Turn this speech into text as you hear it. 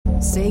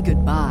Say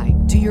goodbye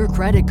to your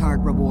credit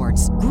card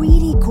rewards.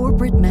 Greedy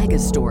corporate mega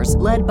stores,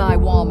 led by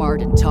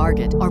Walmart and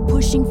Target, are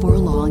pushing for a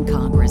law in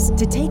Congress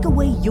to take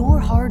away your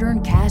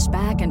hard-earned cash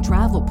back and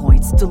travel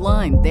points to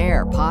line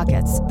their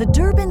pockets. The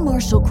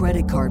Durbin-Marshall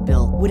credit card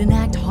bill would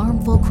enact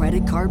harmful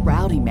credit card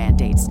routing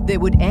mandates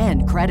that would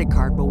end credit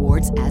card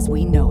rewards as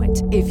we know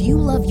it. If you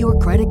love your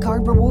credit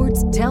card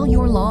rewards, tell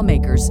your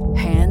lawmakers,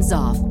 hands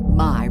off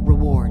my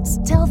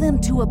rewards. Tell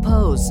them to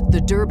oppose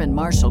the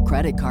Durbin-Marshall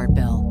credit card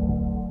bill.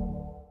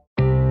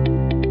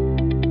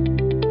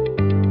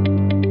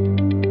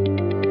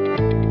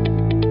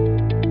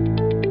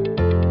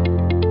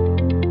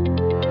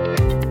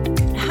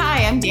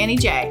 I'm Danny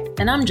J.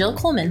 And I'm Jill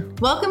Coleman.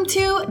 Welcome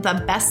to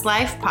the Best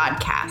Life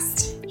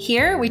Podcast.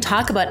 Here we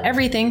talk about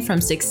everything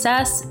from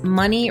success,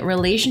 money,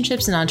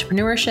 relationships and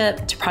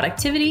entrepreneurship, to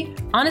productivity,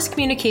 honest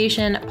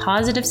communication,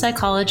 positive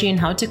psychology, and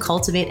how to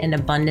cultivate an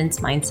abundance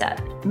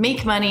mindset.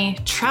 Make money,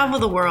 travel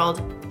the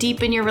world,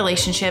 deepen your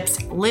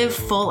relationships, live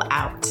full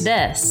out.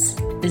 This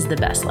is the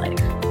best life.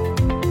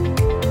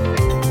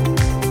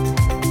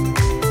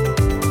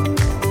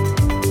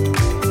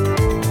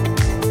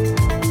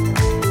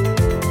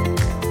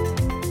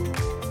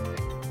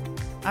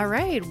 All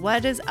right,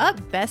 what is up,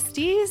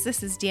 besties?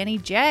 This is Danny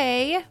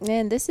J.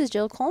 And this is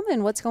Jill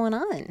Coleman. What's going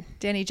on?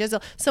 Danny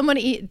Jizzle. Someone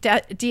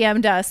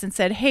DM'd us and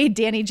said, hey,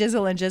 Danny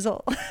Jizzle and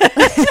Jizzle.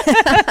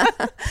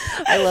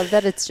 I love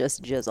that it's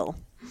just Jizzle.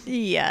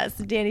 Yes,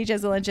 Danny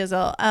Jizzle and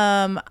Jizzle.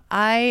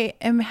 I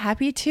am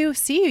happy to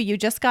see you. You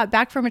just got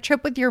back from a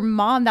trip with your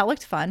mom. That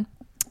looked fun.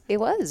 It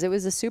was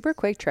a super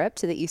quick trip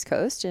to the East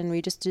Coast, and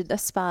we just did a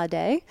spa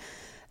day.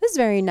 It was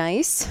very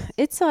nice.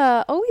 It's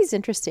always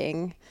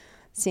interesting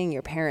seeing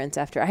your parents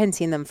after I hadn't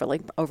seen them for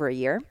like over a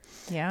year.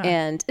 Yeah.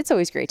 And it's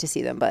always great to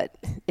see them, but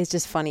it's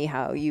just funny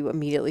how you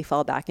immediately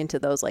fall back into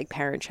those like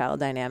parent-child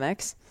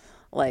dynamics.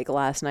 Like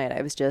last night,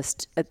 I was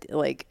just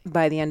like,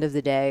 by the end of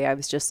the day, I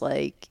was just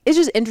like, it's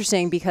just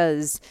interesting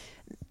because,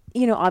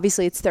 you know,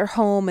 obviously it's their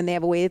home and they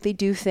have a way that they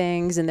do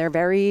things and they're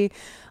very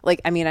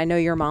like, I mean, I know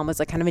your mom was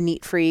like kind of a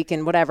neat freak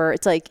and whatever.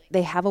 It's like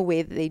they have a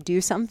way that they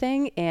do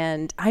something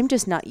and I'm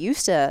just not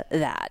used to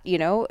that, you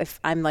know, if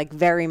I'm like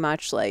very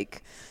much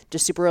like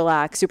just super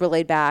relaxed, super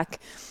laid back.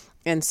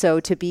 And so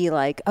to be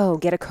like, oh,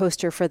 get a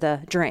coaster for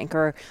the drink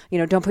or, you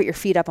know, don't put your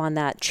feet up on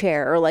that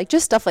chair or like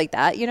just stuff like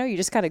that, you know, you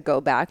just kind of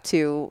go back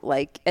to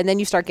like, and then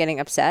you start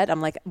getting upset.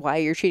 I'm like, why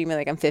you're treating me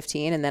like I'm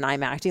 15 and then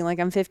I'm acting like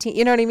I'm 15,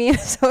 you know what I mean?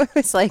 So it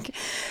was like,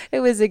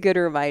 it was a good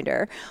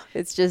reminder.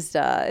 It's just,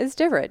 it's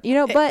different, you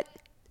know, but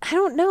I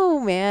don't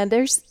know, man,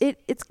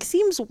 it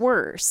seems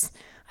worse.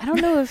 I don't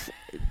know if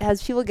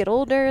as people get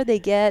older,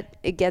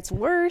 it gets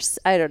worse.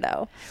 I don't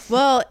know.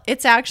 Well,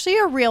 it's actually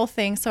a real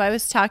thing. So I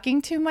was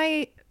talking to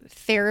my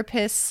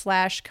therapist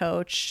 /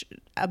 coach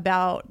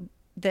about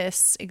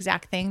this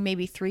exact thing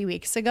maybe 3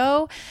 weeks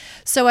ago.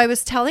 So I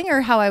was telling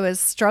her how I was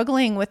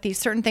struggling with these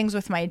certain things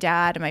with my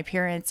dad and my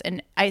parents.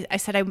 And I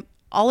said,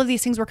 all of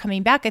these things were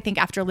coming back, I think,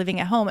 after living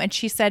at home. And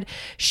she said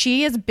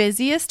she is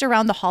busiest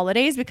around the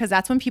holidays because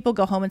that's when people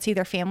go home and see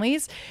their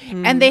families.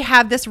 And they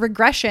have this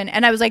regression.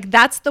 And I was like,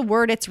 that's the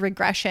word. It's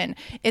regression.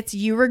 It's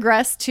you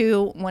regress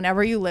to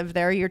whenever you live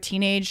there, your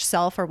teenage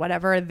self or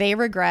whatever, they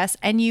regress.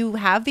 And you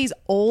have this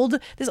old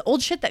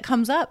shit that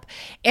comes up.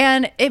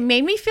 And it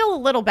made me feel a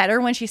little better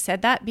when she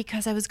said that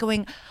because I was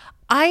going,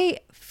 I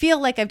feel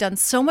like I've done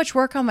so much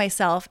work on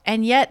myself.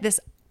 And yet this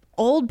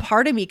old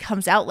part of me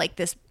comes out like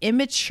this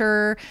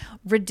immature,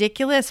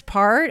 ridiculous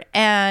part.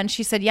 And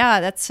she said,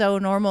 yeah, that's so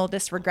normal.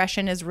 This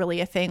regression is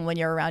really a thing when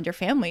you're around your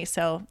family.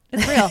 So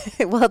it's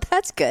real. Well,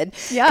 that's good.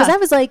 Yeah. Because I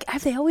was like,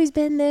 have they always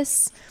been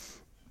this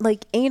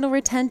like anal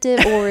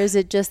retentive or is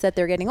it just that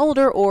they're getting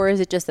older or is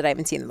it just that I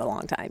haven't seen them in a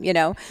long time, you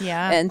know?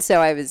 Yeah. And so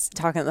I was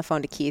talking on the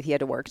phone to Keith. He had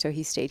to work, so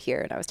he stayed here.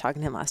 And I was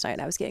talking to him last night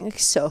and I was getting like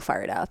so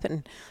fired up.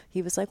 And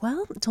he was like,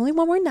 well, it's only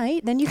one more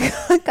night. Then you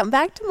can come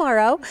back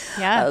tomorrow.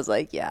 Yeah. I was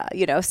like, yeah,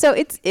 you know, so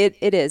it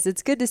is.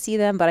 It's good to see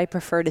them, but I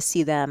prefer to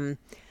see them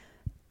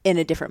in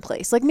a different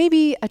place, like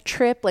maybe a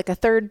trip, like a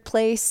third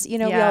place, you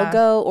know, we all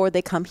go, or they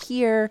come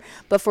here,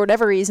 but for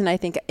whatever reason, I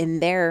think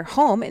in their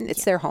home, and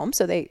it's their home,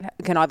 so they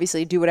can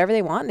obviously do whatever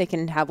they want. They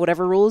can have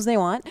whatever rules they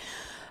want.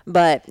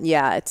 But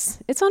yeah,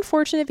 it's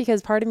unfortunate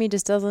because part of me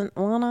just doesn't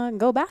want to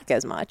go back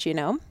as much, you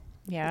know?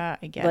 Yeah,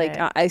 I get like,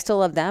 it. I still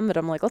love them, but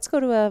I'm like, let's go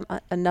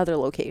to another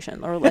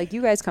location or like,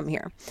 you guys come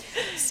here.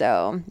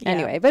 So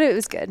anyway, but it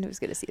was good. It was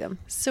good to see them.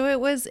 So it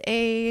was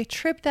a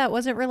trip that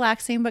wasn't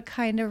relaxing, but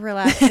kind of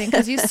relaxing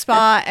because you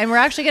spa. And we're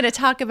actually going to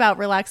talk about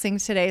relaxing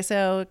today.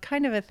 So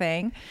kind of a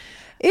thing.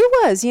 It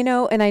was, you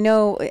know, and I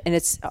know, and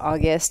it's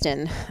August,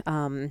 and,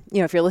 you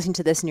know, if you're listening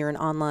to this and you're an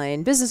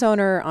online business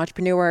owner,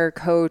 entrepreneur,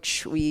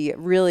 coach, we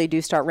really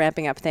do start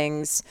ramping up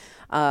things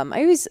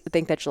I always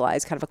think that July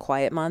is kind of a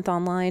quiet month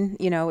online.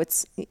 You know,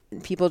 it's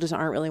people just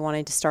aren't really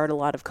wanting to start a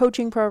lot of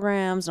coaching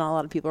programs. Not a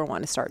lot of people are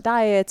wanting to start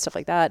diets, stuff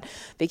like that,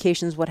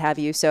 vacations, what have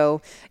you.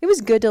 So it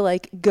was good to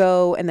like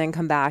go and then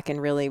come back.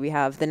 And really we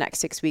have the next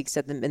 6 weeks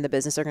in the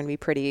business are going to be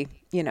pretty,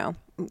 you know,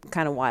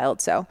 kind of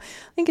wild. So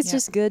I think it's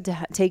just good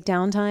to take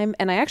downtime.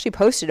 And I actually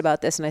posted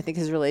about this, and I think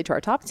this is related to our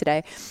topic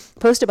today,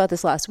 posted about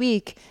this last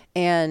week.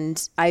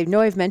 And I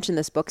know I've mentioned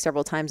this book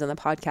several times on the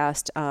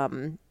podcast.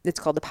 It's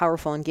called The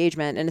Powerful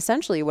Engagement. And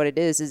essentially what it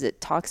is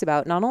it talks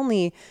about not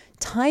only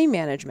time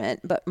management,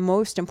 but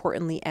most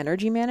importantly,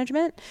 energy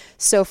management.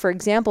 So for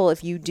example,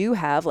 if you do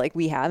have, like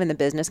we have in the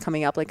business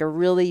coming up, like a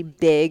really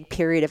big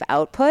period of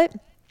output,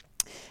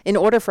 in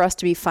order for us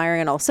to be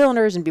firing on all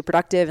cylinders and be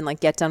productive and like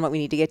get done what we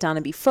need to get done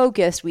and be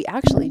focused, we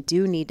actually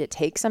do need to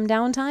take some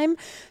downtime.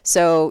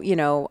 So, you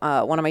know,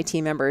 one of my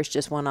team members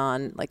just went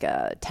on like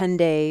a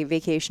 10-day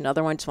vacation.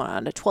 Another one just went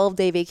on a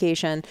 12-day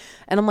vacation.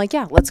 And I'm like,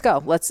 yeah, let's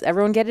go. Let's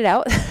everyone get it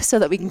out so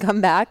that we can come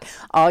back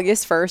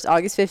August 1st,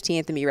 August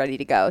 15th and be ready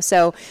to go.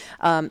 So,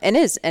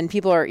 and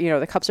people are, you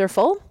know, the cups are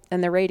full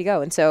and they're ready to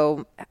go. And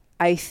so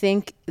I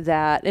think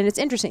that, and it's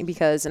interesting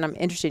because, and I'm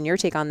interested in your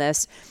take on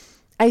this,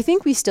 I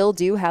think we still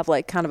do have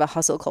like kind of a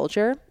hustle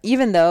culture,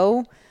 even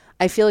though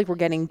I feel like we're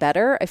getting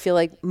better. I feel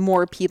like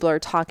more people are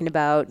talking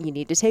about you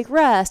need to take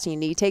rest, and you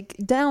need to take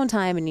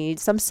downtime, and you need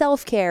some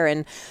self-care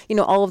and, you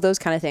know, all of those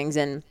kind of things.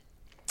 And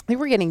I think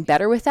we're getting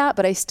better with that,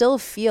 but I still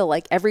feel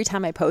like every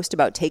time I post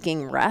about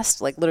taking rest,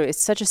 like literally it's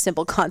such a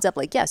simple concept,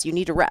 like, yes, you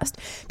need to rest.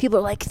 People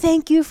are like,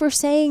 thank you for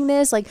saying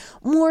this. Like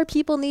more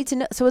people need to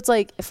know. So it's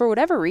like, for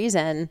whatever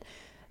reason,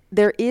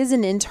 there is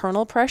an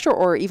internal pressure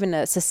or even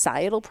a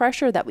societal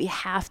pressure that we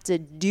have to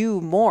do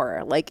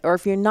more. Like, or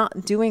if you're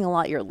not doing a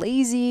lot, you're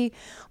lazy.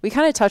 We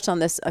kind of touched on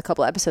this a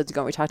couple episodes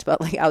ago. We talked about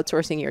like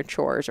outsourcing your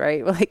chores,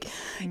 right? Like,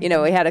 you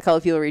know, we had a couple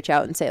of people reach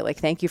out and say like,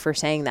 thank you for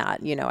saying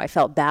that. You know, I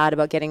felt bad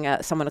about getting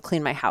someone to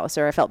clean my house,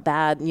 or I felt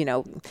bad, you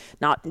know,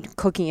 not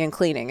cooking and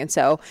cleaning. And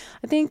so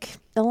I think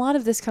a lot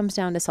of this comes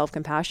down to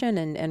self-compassion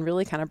and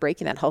really kind of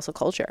breaking that hustle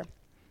culture.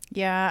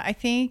 Yeah, I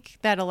think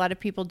that a lot of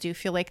people do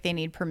feel like they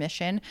need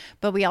permission,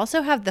 but we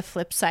also have the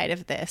flip side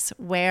of this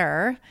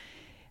where,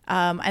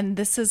 and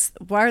this is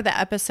where the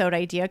episode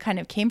idea kind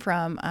of came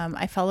from.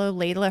 I follow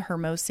Layla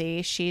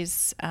Hermosi.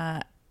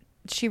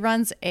 She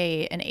runs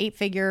an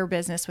 8-figure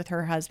business with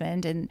her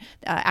husband and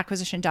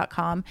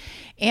acquisition.com.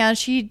 And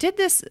she did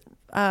this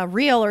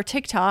reel or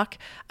TikTok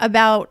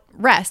about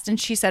rest. And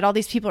she said all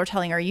these people are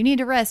telling her, you need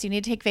to rest, you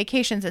need to take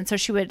vacations. And so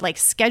she would like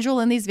schedule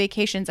in these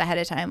vacations ahead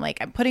of time. Like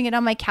I'm putting it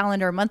on my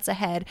calendar months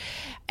ahead.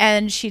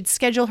 And she'd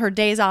schedule her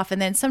days off.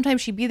 And then sometimes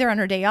she'd be there on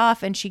her day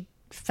off and she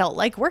felt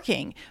like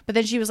working. But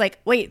then she was like,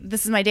 wait,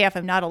 this is my day off.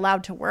 I'm not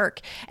allowed to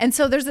work. And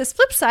so there's this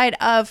flip side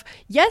of,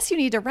 yes, you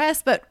need to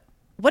rest, but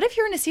what if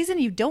you're in a season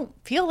you don't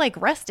feel like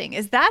resting?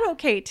 Is that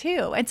okay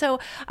too? And so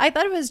I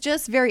thought it was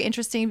just very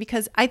interesting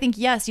because I think,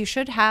 yes, you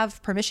should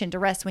have permission to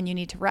rest when you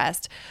need to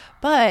rest,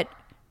 but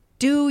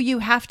do you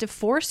have to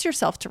force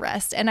yourself to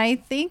rest? And I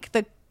think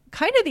the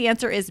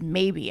answer is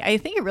maybe. I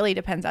think it really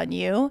depends on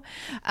you.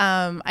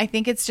 I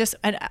think it's just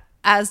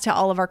as to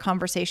all of our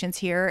conversations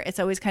here, it's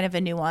always kind of a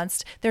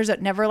nuanced. There's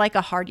never like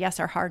a hard yes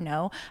or hard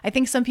no. I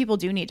think some people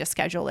do need to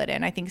schedule it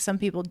in. I think some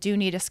people do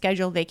need to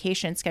schedule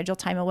vacation, schedule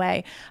time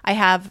away. I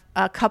have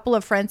a couple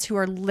of friends who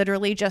are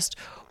literally just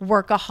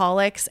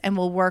workaholics and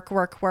will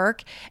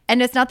work.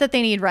 And it's not that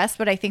they need rest,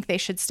 but I think they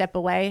should step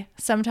away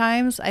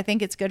sometimes. I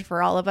think it's good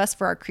for all of us,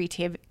 for our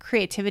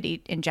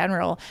creativity in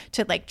general,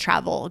 to like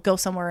travel, go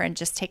somewhere and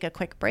just take a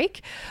quick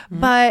break. Mm-hmm.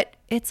 But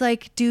it's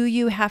like, do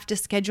you have to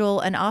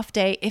schedule an off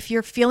day if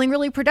you're feeling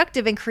really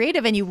productive and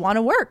creative and you want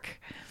to work?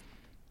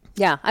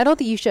 Yeah, I don't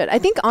think you should. I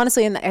think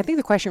honestly, and I think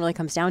the question really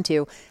comes down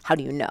to, how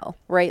do you know,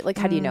 right? Like,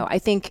 how do you know? I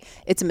think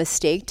it's a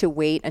mistake to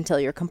wait until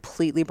you're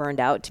completely burned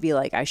out to be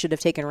like, I should have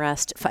taken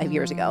rest 5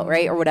 years ago,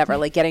 right? Or whatever,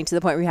 like getting to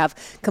the point where you have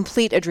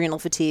complete adrenal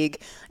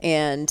fatigue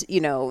and, you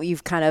know,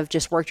 you've kind of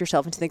just worked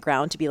yourself into the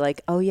ground to be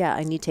like, oh yeah,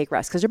 I need to take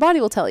rest, because your body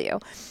will tell you.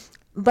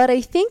 But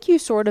I think you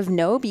sort of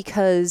know,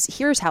 because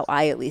here's how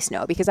I at least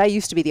know, because I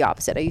used to be the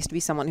opposite. I used to be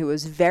someone who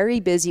was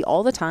very busy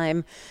all the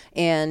time.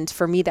 And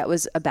for me, that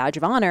was a badge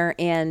of honor.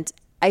 And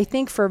I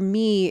think for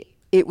me,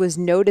 it was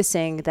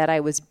noticing that I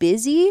was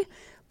busy,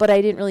 but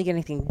I didn't really get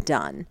anything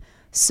done.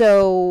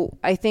 So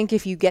I think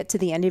if you get to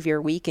the end of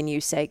your week and you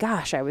say,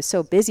 gosh, I was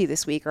so busy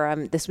this week,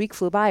 or this week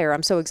flew by, or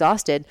I'm so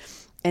exhausted,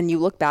 and you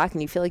look back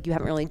and you feel like you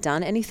haven't really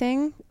done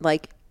anything,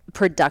 like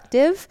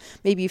productive.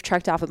 Maybe you've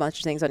checked off a bunch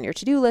of things on your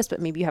to-do list,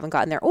 but maybe you haven't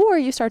gotten there, or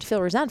you start to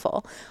feel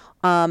resentful.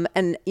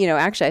 And, you know,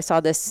 actually I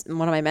saw this,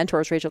 one of my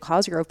mentors, Rachel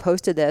Cosgrove,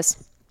 posted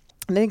this,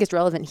 and I think it's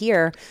relevant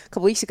here. A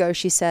couple weeks ago,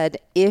 she said,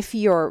 if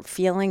you're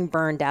feeling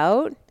burned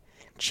out,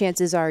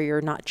 chances are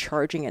you're not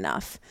charging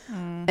enough.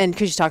 And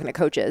because she's talking to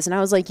coaches. And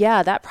I was like,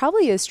 yeah, that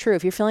probably is true.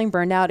 If you're feeling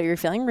burned out or you're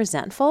feeling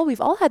resentful,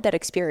 we've all had that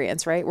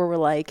experience, right? Where we're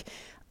like,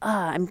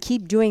 I'm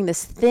keep doing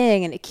this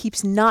thing and it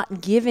keeps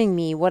not giving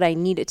me what I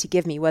need it to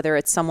give me, whether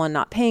it's someone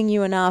not paying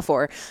you enough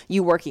or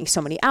you working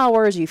so many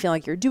hours, or you feel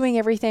like you're doing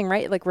everything,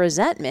 right? Like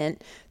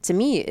resentment to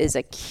me is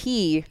a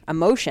key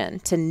emotion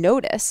to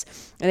notice.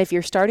 And if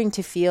you're starting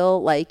to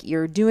feel like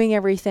you're doing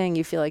everything,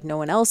 you feel like no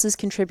one else is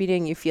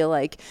contributing, you feel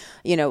like,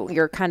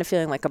 you're kind of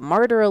feeling like a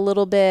martyr a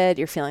little bit,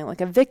 you're feeling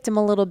like a victim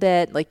a little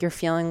bit, like you're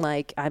feeling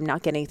like I'm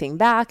not getting anything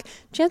back,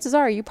 chances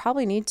are you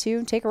probably need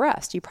to take a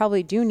rest. You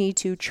probably do need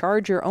to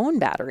charge your own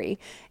battery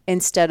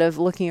instead of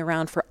looking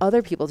around for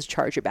other people to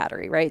charge your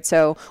battery, right?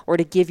 So, or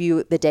to give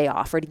you the day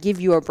off or to give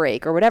you a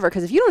break or whatever.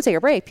 Because if you don't take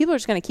a break, people are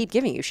just going to keep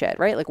giving you shit,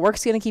 right? Like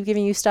work's going to keep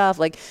giving you stuff.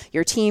 Like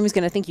your team's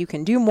going to think you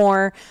can do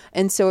more.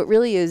 And so it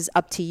really is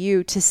up to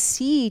you to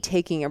see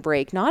taking a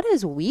break, not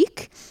as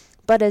weak,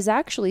 but as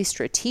actually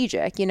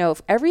strategic.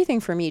 If everything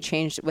for me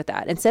changed with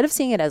that. Instead of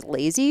seeing it as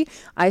lazy,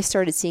 I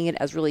started seeing it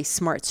as really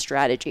smart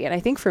strategy. And I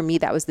think for me,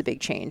 that was the big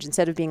change.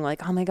 Instead of being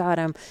like, oh my God,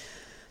 I'm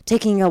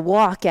taking a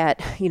walk at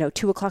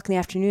 2:00 in the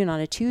afternoon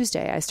on a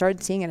Tuesday, I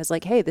started seeing it as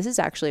like, hey, this is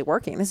actually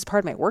working. This is part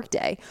of my work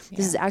day. Yeah.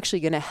 This is actually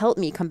going to help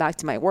me come back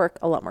to my work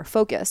a lot more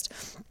focused.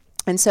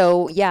 And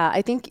so, yeah,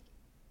 I think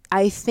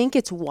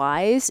it's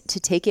wise to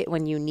take it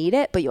when you need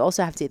it, but you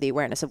also have to have the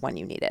awareness of when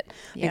you need it.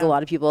 Yeah. I think a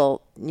lot of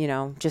people,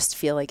 just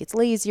feel like it's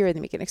lazy or they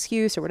make an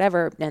excuse or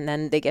whatever. And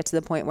then they get to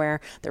the point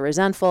where they're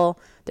resentful,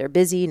 they're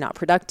busy, not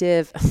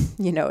productive,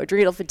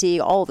 adrenal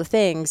fatigue, all the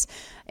things,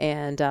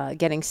 and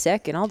getting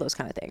sick and all those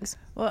kind of things.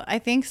 Well, I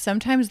think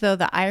sometimes though,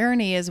 the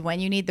irony is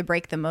when you need the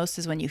break the most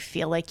is when you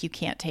feel like you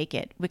can't take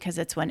it, because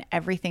it's when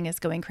everything is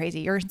going crazy.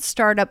 You're in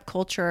startup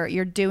culture,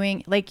 you're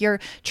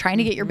trying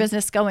to get your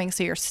business going.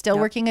 So you're still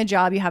working a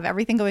job, you have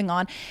everything going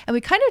on. And we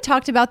kind of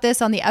talked about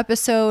this on the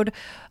episode.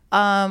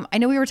 I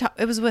know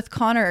it was with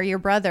Connor, your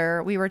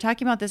brother. We were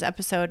talking about this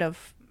episode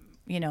of,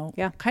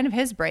 kind of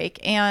his break.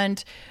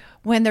 And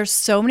when there's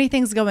so many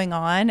things going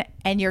on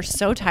and you're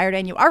so tired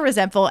and you are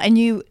resentful and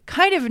you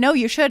kind of know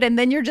you should, and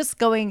then you're just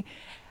going,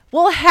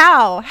 well,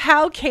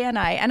 how can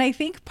I? And I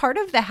think part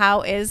of the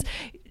how is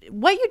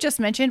what you just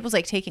mentioned was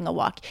like taking a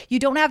walk. You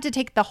don't have to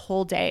take the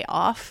whole day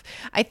off.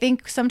 I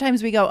think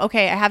sometimes we go,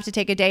 okay, I have to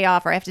take a day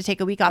off, or I have to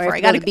take a week off, or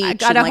I got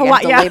to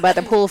Hawaii, lay by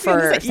the pool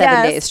for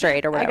 7 days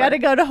straight or whatever. I got to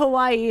go to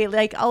Hawaii,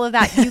 like all of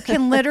that. You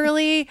can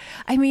literally,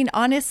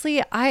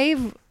 honestly,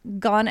 I've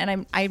gone,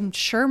 and I'm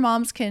sure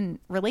moms can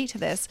relate to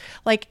this,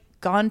 like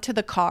gone to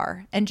the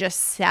car and just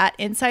sat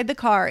inside the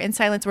car in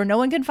silence where no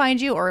one can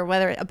find you, or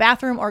whether a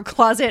bathroom or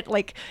closet.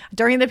 Like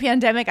during the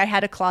pandemic, I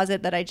had a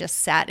closet that I just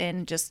sat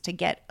in just to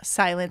get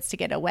silence, to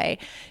get away,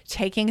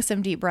 taking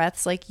some deep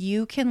breaths. Like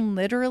you can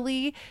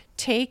literally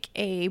take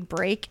a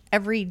break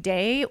every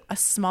day, a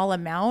small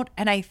amount.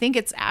 And I think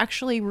it's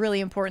actually really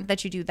important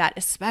that you do that,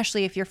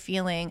 especially if you're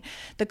feeling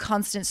the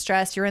constant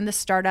stress, you're in the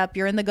startup,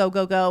 you're in the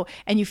go,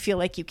 and you feel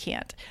like you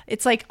can't.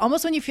 It's like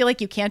almost when you feel like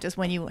you can't is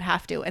when you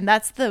have to. And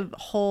that's the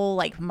whole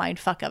like mind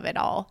fuck of it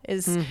all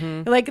is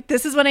like,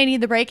 this is when I need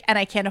the break and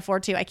I can't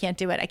afford to, I can't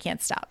do it, I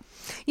can't stop.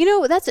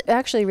 That's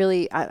actually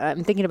really,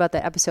 I'm thinking about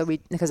that episode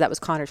because that was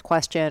Connor's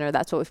question, or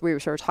that's what we were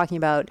sort of talking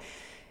about.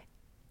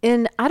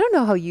 And I don't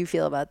know how you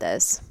feel about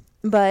this,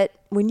 but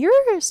when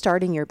you're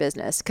starting your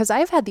business, because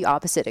I've had the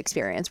opposite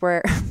experience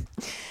where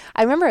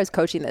I remember I was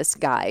coaching this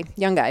guy,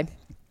 young guy,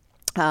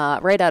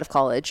 right out of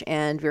college,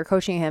 and we were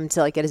coaching him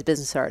to like get his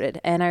business started.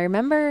 And I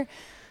remember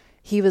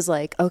he was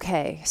like,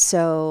 okay,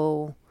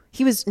 so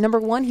he was, number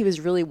one, he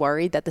was really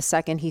worried that the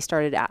second he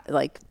started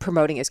like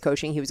promoting his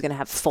coaching, he was going to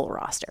have full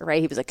roster,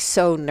 right? He was like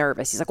so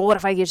nervous. He's like, well, what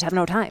if I just have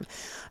no time?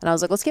 And I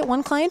was like, let's get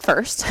one client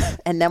first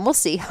and then we'll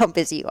see how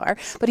busy you are.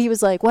 But he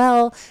was like,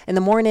 well, in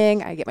the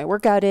morning I get my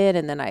workout in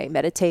and then I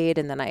meditate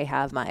and then I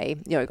have my,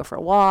 I go for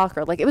a walk,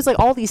 or like, it was like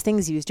all these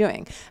things he was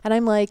doing. And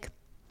I'm like,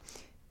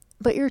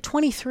 but you're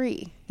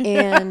 23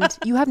 and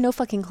you have no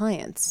fucking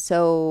clients.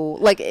 So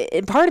like,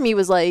 part of me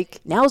was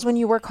like, now is when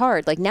you work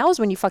hard. Like now is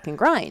when you fucking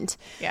grind.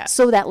 Yeah.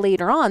 So that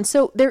later on.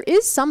 So there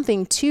is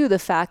something to the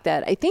fact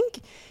that I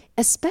think,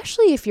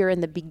 especially if you're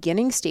in the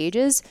beginning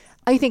stages,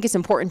 I think it's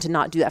important to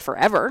not do that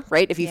forever,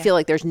 right? If you feel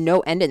like there's no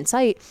end in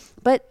sight,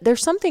 but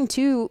there's something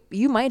to,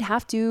 you might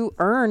have to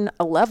earn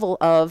a level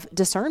of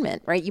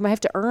discernment, right? You might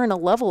have to earn a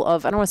level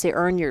of, I don't want to say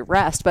earn your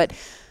rest, but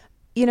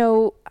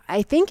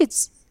I think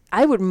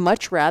I would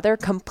much rather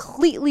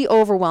completely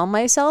overwhelm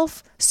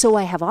myself so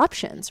I have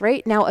options,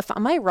 right? Now, if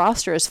my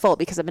roster is full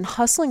because I've been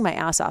hustling my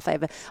ass off, I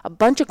have a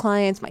bunch of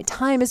clients, my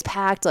time is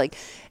packed,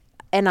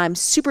 and I'm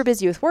super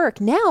busy with work,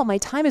 now my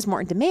time is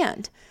more in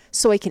demand.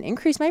 So I can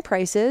increase my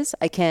prices,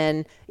 I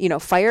can,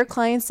 fire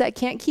clients that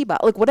can't keep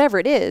up, like whatever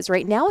it is,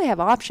 right? Now I have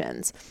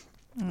options.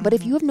 But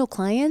if you have no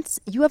clients,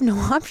 you have no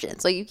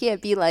options. Like you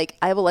can't be like,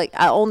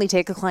 I'll only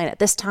take a client at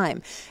this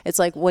time. It's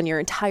like when your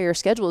entire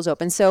schedule is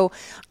open. So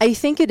I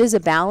think it is a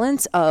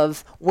balance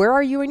of where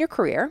are you in your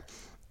career?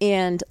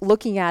 and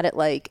looking at it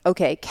like,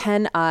 okay,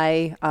 can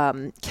I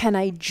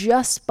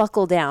just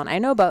buckle down? I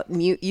know about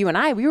you and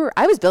I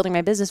was building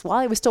my business while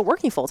I was still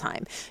working full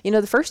time.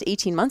 The first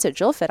 18 months at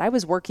JillFit, I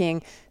was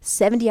working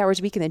 70 hours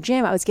a week in the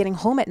gym. I was getting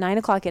home at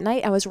 9:00 at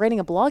night. I was writing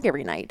a blog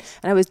every night,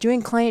 and I was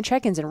doing client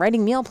check-ins and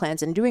writing meal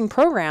plans and doing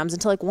programs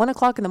until like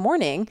 1:00 in the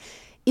morning.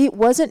 It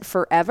wasn't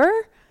forever.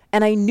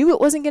 And I knew it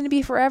wasn't going to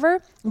be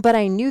forever, but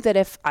I knew that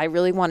if I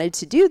really wanted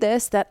to do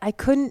this, that I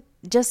couldn't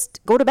just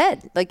go to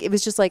bed. Like, it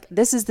was just like,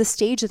 this is the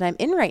stage that I'm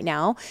in right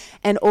now.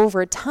 And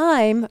over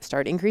time,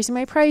 start increasing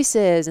my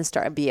prices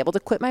and be able to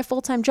quit my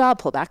full-time job,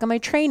 pull back on my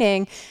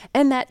training.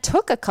 And that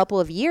took a couple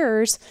of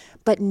years,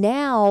 but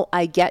now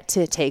I get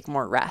to take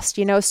more rest,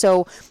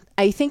 So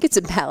I think it's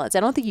a balance. I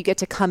don't think you get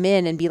to come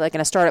in and be like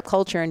in a startup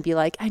culture and be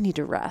like, I need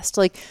to rest.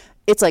 Like,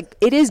 it's like,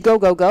 it is go,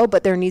 go, go,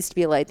 but there needs to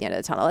be a light at the end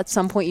of the tunnel. At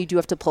some point, you do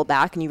have to pull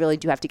back, and you really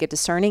do have to get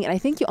discerning. And I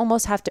think you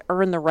almost have to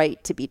earn the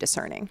right to be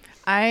discerning.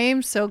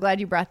 I'm so glad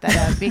you brought that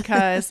up,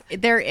 because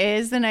there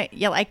is, and I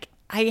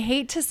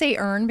hate to say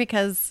earn,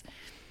 because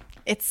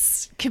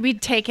could be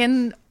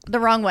taken the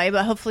wrong way,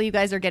 but hopefully you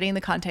guys are getting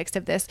the context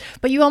of this.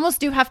 But you almost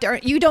do have to earn.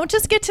 You don't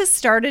just get to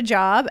start a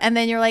job and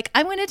then you're like,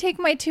 I'm going to take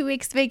my 2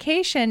 weeks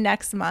vacation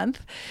next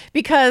month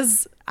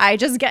because I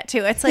just get to.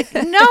 It's like,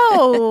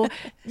 no,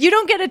 you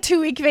don't get a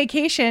 2-week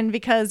vacation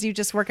because you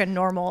just work a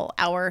normal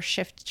hour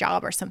shift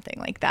job or something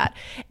like that.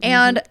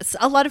 And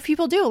a lot of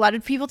people do. A lot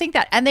of people think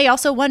that. And they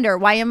also wonder,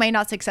 why am I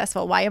not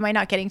successful? Why am I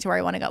not getting to where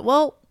I want to go?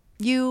 Well,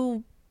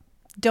 you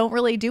don't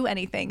really do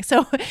anything.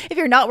 So if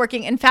you're not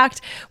working, in fact,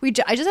 I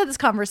just had this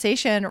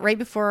conversation right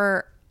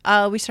before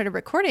we started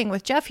recording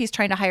with Jeff. He's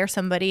trying to hire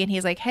somebody, and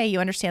he's like, hey, you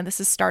understand this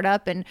is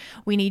startup and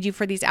we need you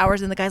for these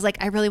hours. And the guy's like,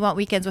 I really want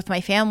weekends with my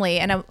family.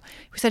 And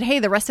we said, hey,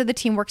 the rest of the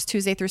team works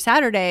Tuesday through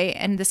Saturday,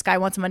 and this guy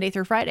wants Monday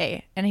through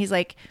Friday. And he's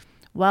like,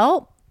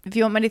 well, if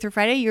you want Monday through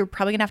Friday, you're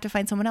probably gonna have to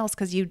find someone else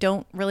because you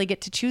don't really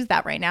get to choose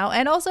that right now.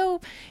 And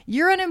also,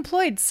 you're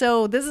unemployed,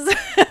 so this is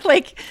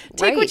like,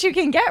 take what you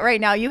can get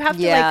right now. You have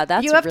to,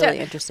 that's really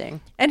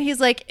interesting. And he's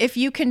like, if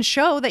you can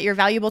show that you're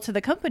valuable to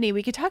the company,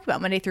 we could talk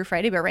about Monday through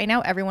Friday. But right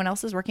now, everyone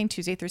else is working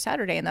Tuesday through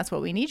Saturday, and that's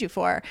what we need you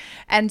for.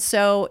 And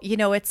so,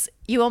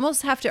 you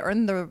almost have to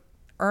earn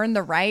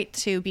the right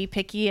to be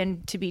picky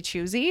and to be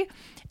choosy.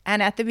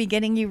 And at the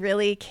beginning, you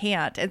really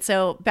can't. And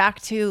so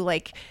back to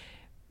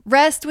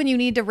rest when you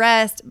need to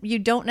rest. You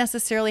don't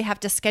necessarily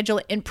have to schedule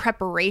it in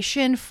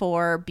preparation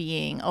for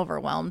being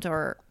overwhelmed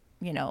or,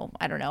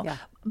 I don't know. Yeah.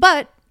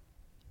 But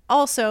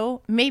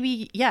also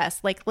maybe,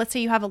 yes, let's say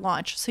you have a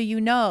launch. So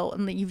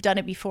and you've done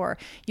it before.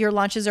 Your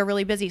launches are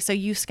really busy. So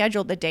you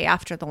scheduled the day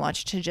after the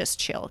launch to just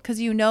chill because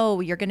you're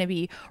going to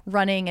be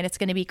running and it's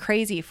going to be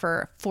crazy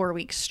for 4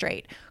 weeks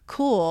straight.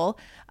 Cool.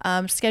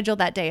 Schedule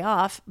that day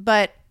off.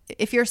 But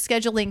if you're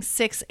scheduling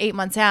 6-8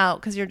 months out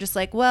because you're just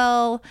like,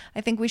 well,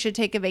 I think we should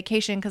take a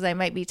vacation because I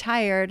might be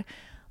tired,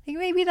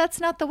 maybe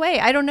that's not the way.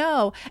 I don't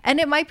know. And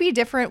it might be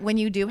different when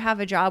you do have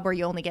a job where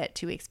you only get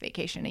 2 weeks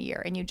vacation a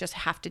year and you just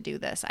have to do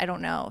this. I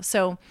don't know.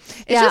 So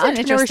it's just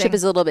entrepreneurship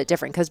is a little bit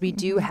different because you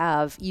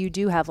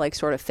do have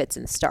sort of fits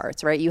and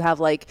starts, right? You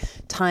have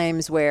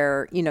times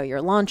where,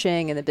 you're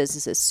launching and the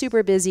business is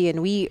super busy,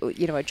 and we, at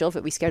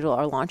JillFit, we schedule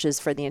our launches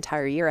for the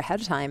entire year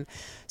ahead of time.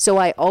 So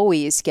I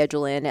always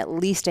schedule in at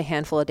least a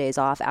handful of days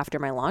off after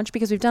my launch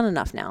because we've done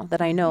enough now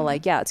that I know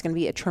it's going to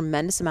be a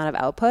tremendous amount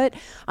of output.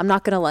 I'm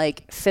not going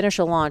to finish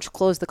a launch,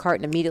 close the cart,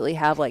 and immediately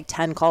have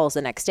 10 calls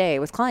the next day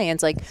with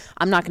clients.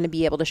 I'm not going to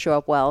be able to show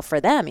up well for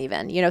them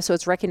even, so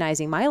it's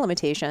recognizing my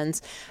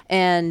limitations.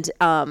 And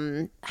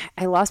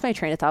I lost my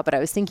train of thought, but I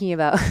was thinking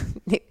about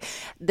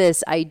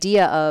this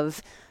idea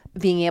of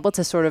being able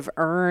to sort of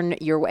earn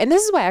your way. And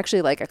this is why I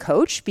actually like a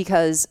coach,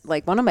 because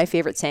one of my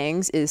favorite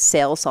sayings is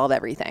sales solve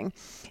everything.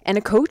 And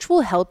a coach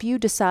will help you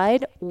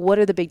decide what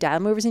are the big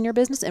dial movers in your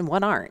business and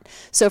what aren't.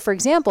 So for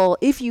example,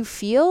 if you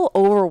feel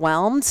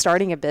overwhelmed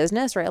starting a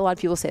business, right? A lot of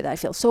people say that I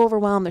feel so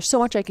overwhelmed. There's so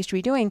much I should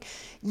be doing.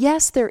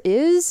 Yes, there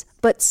is,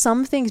 but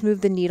some things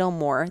move the needle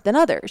more than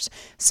others.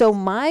 So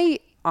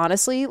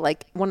honestly,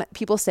 when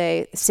people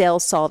say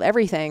sales solve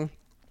everything,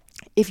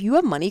 if you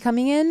have money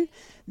coming in,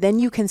 then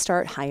you can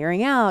start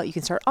hiring out. You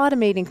can start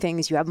automating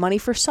things. You have money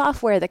for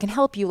software that can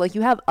help you.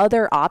 You have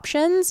other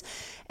options.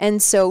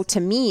 And so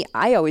to me,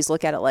 I always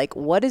look at it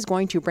what is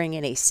going to bring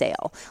in a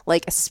sale?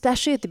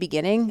 Especially at the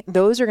beginning,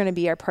 those are going to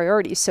be our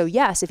priorities. So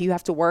yes, if you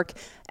have to work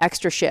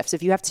extra shifts,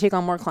 if you have to take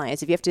on more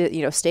clients, if you have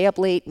to, stay up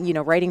late,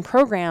 writing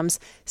programs,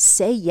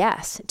 say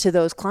yes to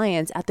those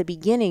clients at the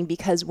beginning,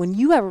 because when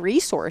you have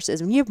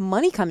resources, when you have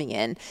money coming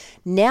in,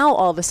 now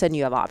all of a sudden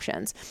you have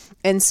options.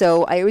 And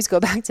so I always go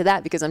back to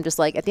that because I'm just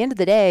at the end of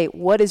the day,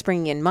 what is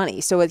bringing in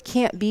money? So it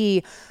can't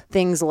be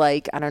things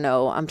I don't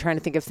know, I'm trying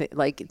to think of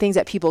things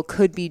that people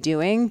could be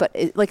doing. But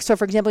so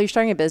for example, you're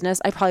starting a business,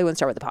 I probably wouldn't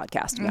start with a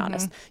podcast, to be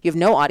honest. You have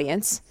no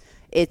audience.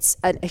 It's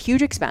a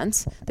huge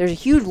expense. There's a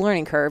huge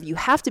learning curve. You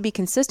have to be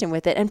consistent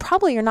with it, and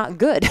probably you're not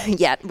good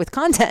yet with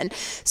content.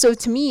 So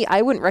to me,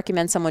 I wouldn't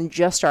recommend someone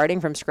just starting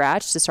from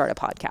scratch to start a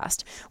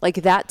podcast. Like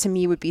that to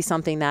me would be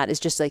something that is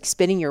just like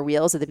spinning your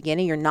wheels at the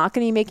beginning. You're not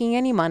going to be making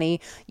any money.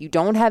 You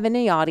don't have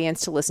any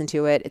audience to listen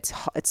to it.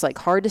 It's like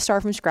hard to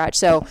start from scratch.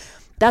 So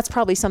that's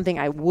probably something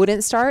I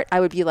wouldn't start. I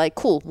would be like,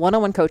 cool,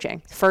 one-on-one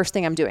coaching. First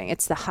thing I'm doing.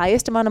 It's the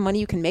highest amount of money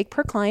you can make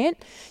per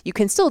client. You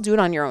can still do it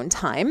on your own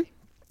time.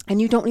 And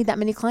you don't need that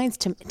many clients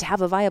to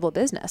have a viable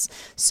business.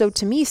 So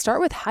to me, start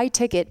with high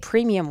ticket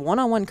premium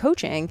one-on-one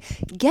coaching,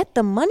 get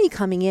the money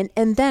coming in,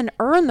 and then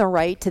earn the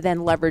right to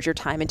then leverage your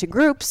time into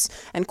groups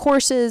and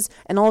courses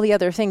and all the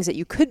other things that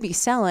you could be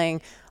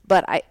selling.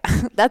 But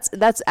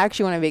that's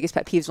actually one of my biggest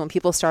pet peeves when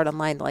people start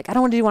online. They're like, I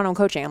don't want to do one-on-one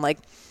coaching. I'm like,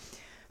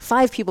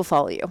 5 people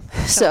follow you.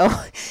 So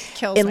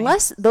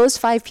unless those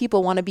 5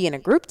 people want to be in a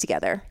group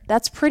together,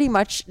 that's pretty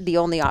much the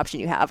only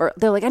option you have. Or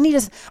they're like, I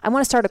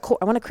want to start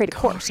I want to create a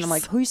course. And I'm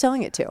like, who are you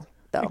selling it to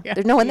though? Yeah.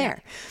 There's no one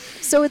there.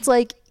 So it's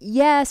like,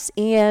 yes.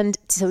 And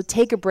so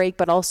take a break,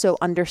 but also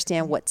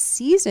understand what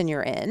season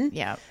you're in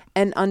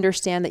and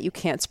understand that you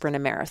can't sprint a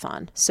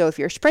marathon. So if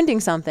you're sprinting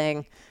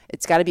something,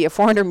 it's got to be a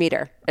 400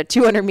 meter, a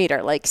 200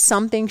 meter, like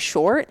something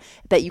short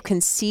that you can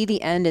see the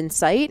end in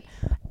sight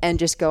and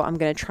just go, I'm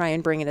going to try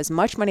and bring in as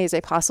much money as I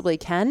possibly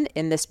can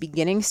in this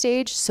beginning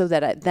stage so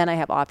that then I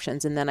have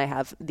options and then I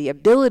have the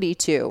ability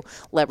to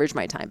leverage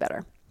my time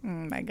better. Oh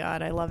my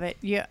God, I love it.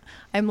 Yeah,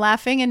 I'm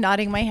laughing and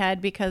nodding my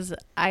head because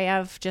I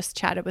have just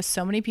chatted with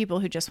so many people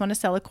who just want to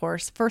sell a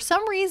course. For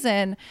some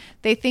reason,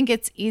 they think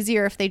it's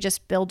easier if they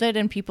just build it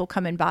and people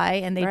come and buy,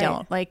 and they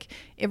don't. Like,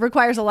 it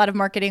requires a lot of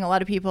marketing, a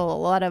lot of people, a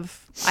lot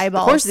of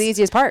eyeballs. The course is the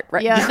easiest part,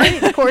 right? Yeah.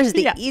 The course is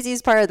the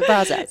easiest part of the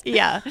process.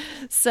 Yeah.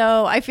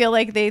 So I feel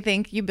like they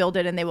think you build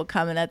it and they will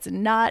come, and that's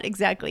not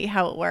exactly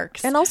how it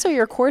works. And also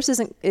your course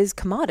is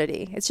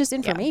commodity. It's just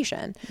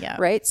information,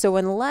 right? So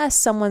unless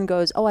someone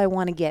goes, oh, I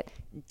want to get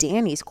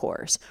Danny's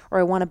course or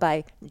I want to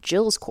buy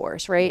Jill's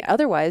course, right?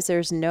 Otherwise,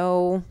 there's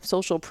no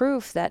social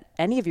proof that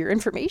any of your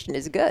information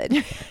is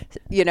good,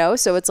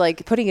 So it's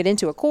like putting it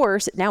into a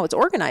course. Now it's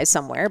organized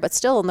somewhere, but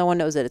still no one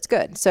knows that it's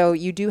good. So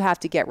you do have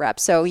to get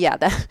reps. So I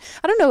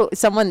don't know,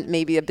 someone,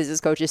 maybe a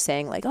business coach is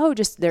saying like, oh,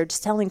 they're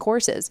just selling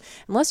courses.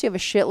 Unless you have a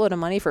shitload of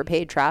money for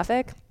paid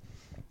traffic,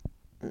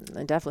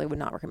 I definitely would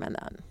not recommend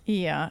that.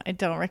 Yeah, I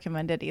don't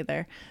recommend it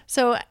either.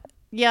 So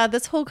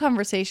this whole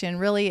conversation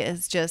really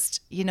is just,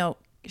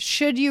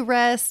 should you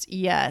rest?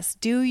 Yes.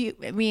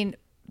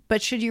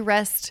 But should you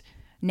rest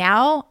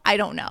now? I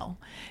don't know.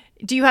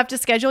 Do you have to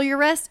schedule your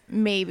rest?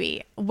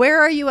 Maybe.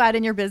 Where are you at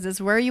in your business?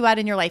 Where are you at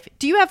in your life?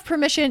 Do you have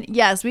permission?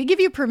 Yes, we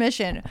give you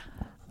permission.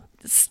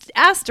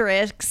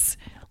 Asterisks.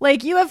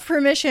 Like, you have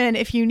permission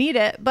if you need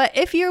it. But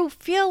if you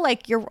feel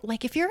like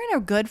if you're in a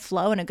good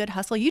flow and a good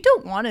hustle, you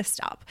don't want to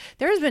stop.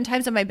 There's been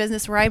times in my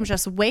business where I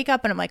just wake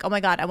up and I'm like, oh my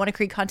God, I want to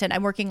create content.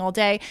 I'm working all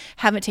day,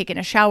 haven't taken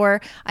a shower.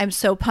 I'm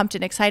so pumped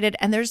and excited.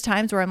 And there's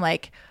times where I'm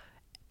like,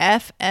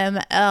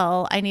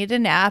 FML, I need a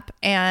nap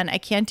and I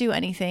can't do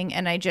anything.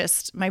 And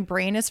my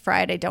brain is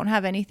fried. I don't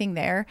have anything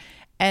there.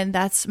 And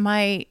that's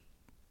my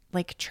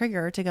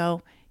trigger to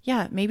go,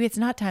 maybe it's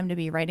not time to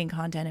be writing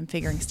content and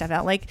figuring stuff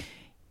out. Like,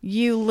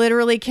 you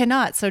literally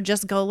cannot. So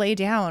just go lay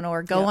down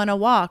or go on a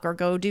walk or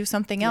go do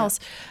something else.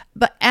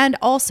 And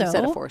also,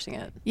 instead of forcing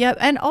it. Yeah.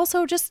 And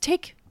also just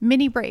take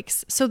mini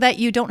breaks so that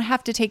you don't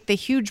have to take the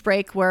huge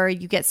break where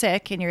you get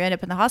sick and you end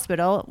up in the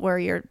hospital where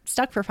you're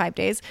stuck for 5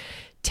 days.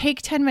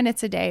 Take 10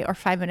 minutes a day or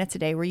 5 minutes a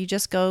day where you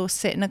just go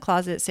sit in a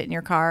closet, sit in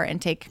your car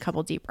and take a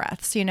couple deep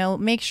breaths.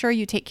 Make sure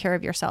you take care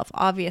of yourself.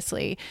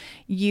 Obviously,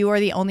 you are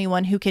the only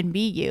one who can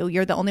be you.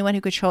 You're the only one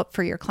who could show up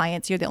for your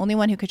clients. You're the only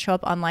one who could show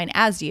up online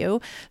as you.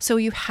 So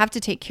you have to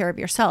take care of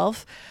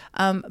yourself.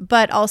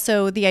 But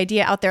also the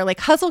idea out there,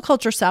 like, hustle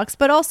culture sucks,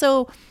 but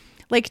also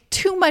like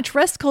too much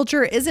rest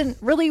culture isn't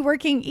really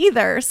working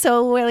either.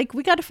 So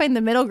we got to find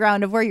the middle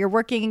ground of where you're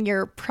working,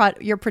 you're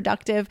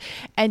productive,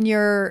 and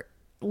you're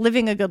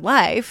living a good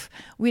life.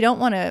 We don't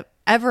want to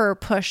ever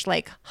push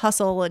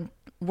hustle and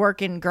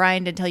work and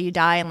grind until you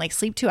die and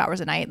sleep 2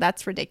 hours a night.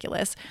 That's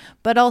ridiculous.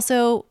 But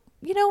also,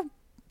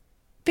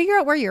 figure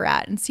out where you're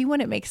at and see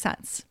when it makes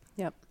sense.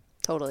 Yep,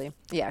 totally.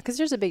 Yeah, because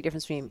there's a big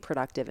difference between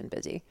productive and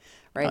busy,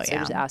 right? So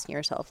just asking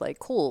yourself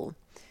cool,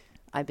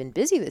 I've been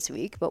busy this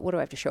week, but what do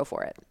I have to show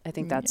for it? I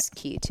think that's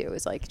key too,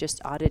 is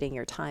just auditing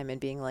your time and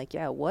being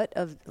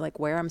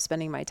where I'm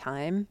spending my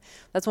time.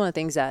 That's one of the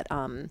things that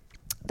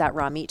that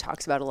Ramit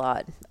talks about a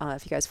lot.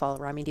 If you guys follow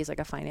Ramit, he's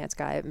a finance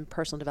guy and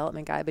personal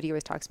development guy, but he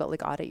always talks about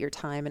audit your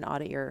time and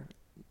audit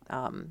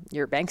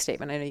your bank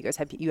statement. I know you guys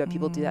have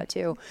people do that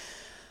too.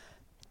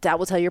 That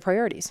will tell you your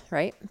priorities,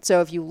 right?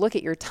 So if you look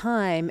at your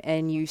time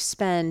and you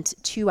spend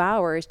 2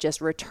 hours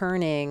just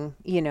returning,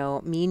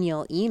 menial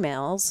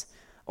emails,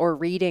 or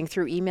reading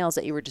through emails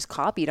that you were just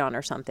copied on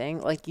or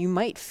something, like you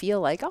might feel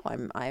like,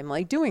 oh, I'm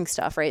like doing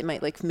stuff, right? It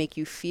might like make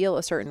you feel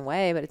a certain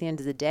way, but at the end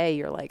of the day,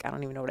 you're like, I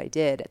don't even know what I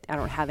did. I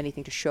don't have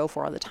anything to show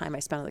for all the time I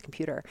spent on the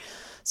computer.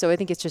 So I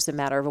think it's just a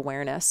matter of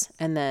awareness,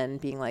 and then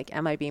being like,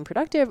 am I being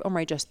productive, or am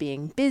I just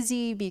being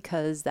busy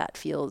because that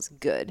feels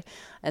good?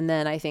 And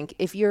then I think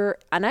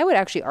and I would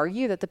actually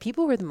argue that the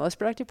people who are the most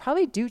productive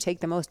probably do take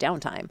the most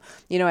downtime.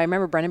 You know, I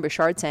remember Brendon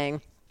Burchard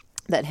saying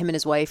that him and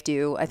his wife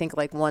do, I think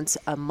like once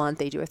a month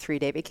they do a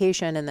 3-day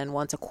vacation, and then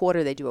once a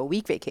quarter they do a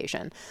week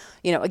vacation,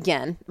 you know,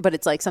 again, but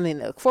it's like something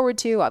they look forward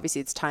to. Obviously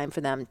it's time for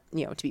them,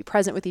 you know, to be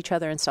present with each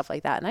other and stuff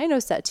like that. And I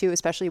noticed that too,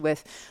 especially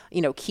with, you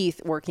know,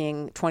 Keith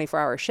working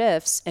 24-hour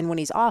shifts, and when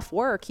he's off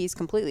work, he's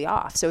completely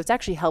off. So it's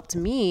actually helped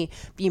me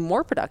be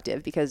more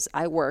productive because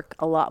I work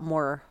a lot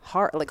more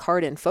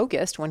hard and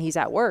focused when he's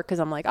at work, because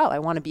I'm like, oh, I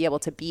want to be able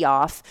to be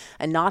off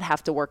and not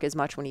have to work as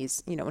much when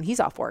he's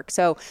off work.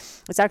 So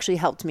it's actually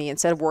helped me,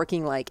 instead of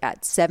working like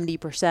at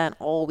 70%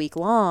 all week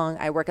long,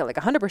 I work at like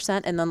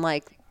 100% and then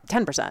like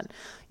 10%,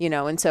 you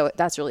know, and so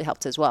that's really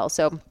helped as well.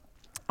 So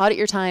audit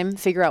your time,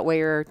 figure out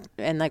where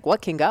and like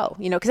what can go,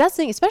 you know, because that's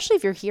the thing, especially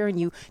if you're here and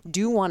you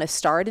do want to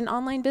start an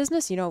online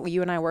business. You know,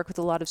 you and I work with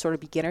a lot of sort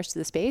of beginners to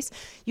the space.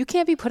 You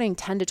can't be putting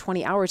 10 to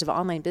 20 hours of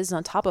online business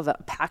on top of a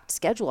packed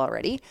schedule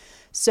already.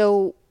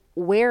 So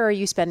where are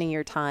you spending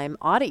your time?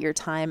 Audit your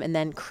time, and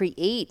then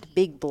create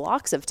big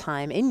blocks of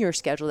time in your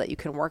schedule that you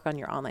can work on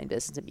your online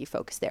business and be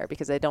focused there.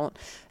 Because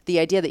the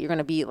idea that you're going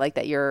to be like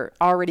that, you're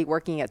already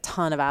working a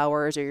ton of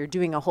hours, or you're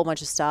doing a whole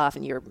bunch of stuff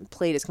and your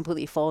plate is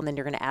completely full, and then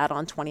you're going to add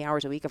on 20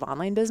 hours a week of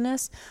online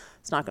business,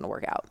 it's not going to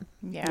work out.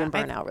 Yeah, you're going to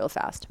burn out real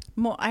fast.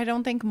 I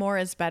don't think more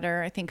is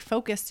better. I think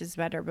focused is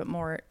better, but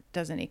more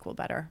doesn't equal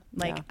better.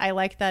 Like, yeah. I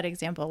like that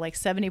example, like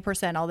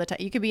 70% all the time.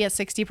 You could be at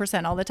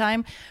 60% all the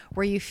time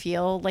where you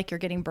feel like you're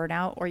getting burnt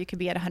out, or you could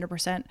be at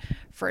 100%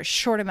 for a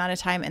short amount of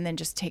time and then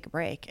just take a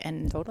break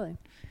and totally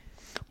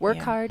work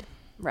hard,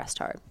 rest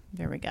hard.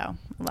 There we go.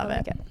 Love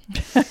it.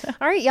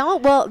 All right, y'all.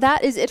 Well,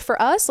 that is it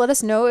for us. Let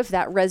us know if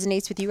that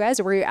resonates with you guys,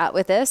 or where you're at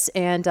with this,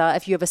 and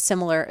if you have a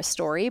similar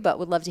story, but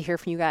would love to hear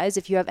from you guys.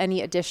 If you have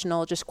any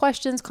additional just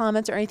questions,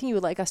 comments, or anything you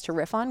would like us to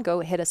riff on,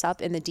 go hit us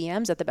up in the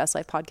DMs at The Best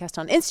Life Podcast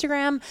on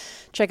Instagram.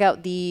 Check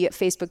out the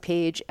Facebook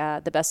page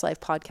at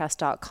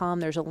thebestlifepodcast.com.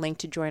 There's a link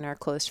to join our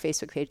closed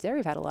Facebook page there.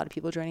 We've had a lot of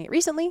people joining it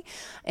recently.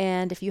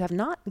 And if you have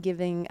not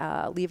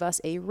leave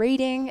us a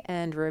rating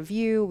and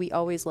review. We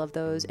always love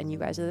those, and you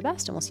guys are the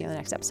best, and we'll see you on the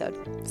next episode.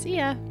 See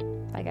ya.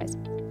 Bye, guys.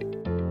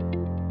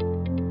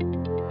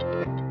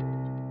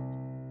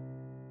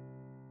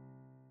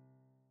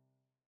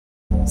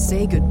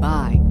 Say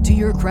goodbye to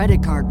your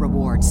credit card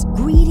rewards.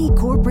 Greedy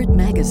corporate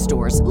mega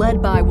stores,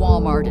 led by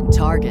Walmart and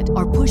Target,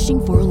 are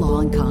pushing for a law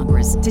in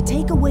Congress to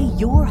take away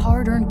your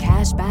hard-earned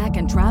cash back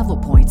and travel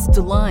points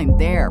to line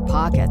their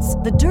pockets.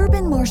 The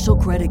Durbin-Marshall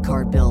credit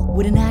card bill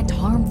would enact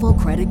harmful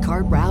credit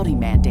card routing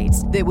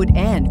mandates that would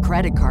end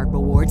credit card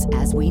rewards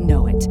as we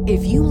know it.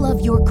 If you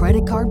love your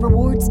credit card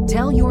rewards,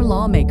 tell your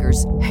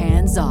lawmakers,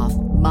 hands off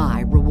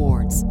my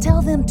rewards.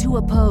 Tell them to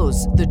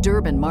oppose the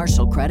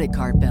Durbin-Marshall credit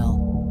card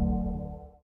bill.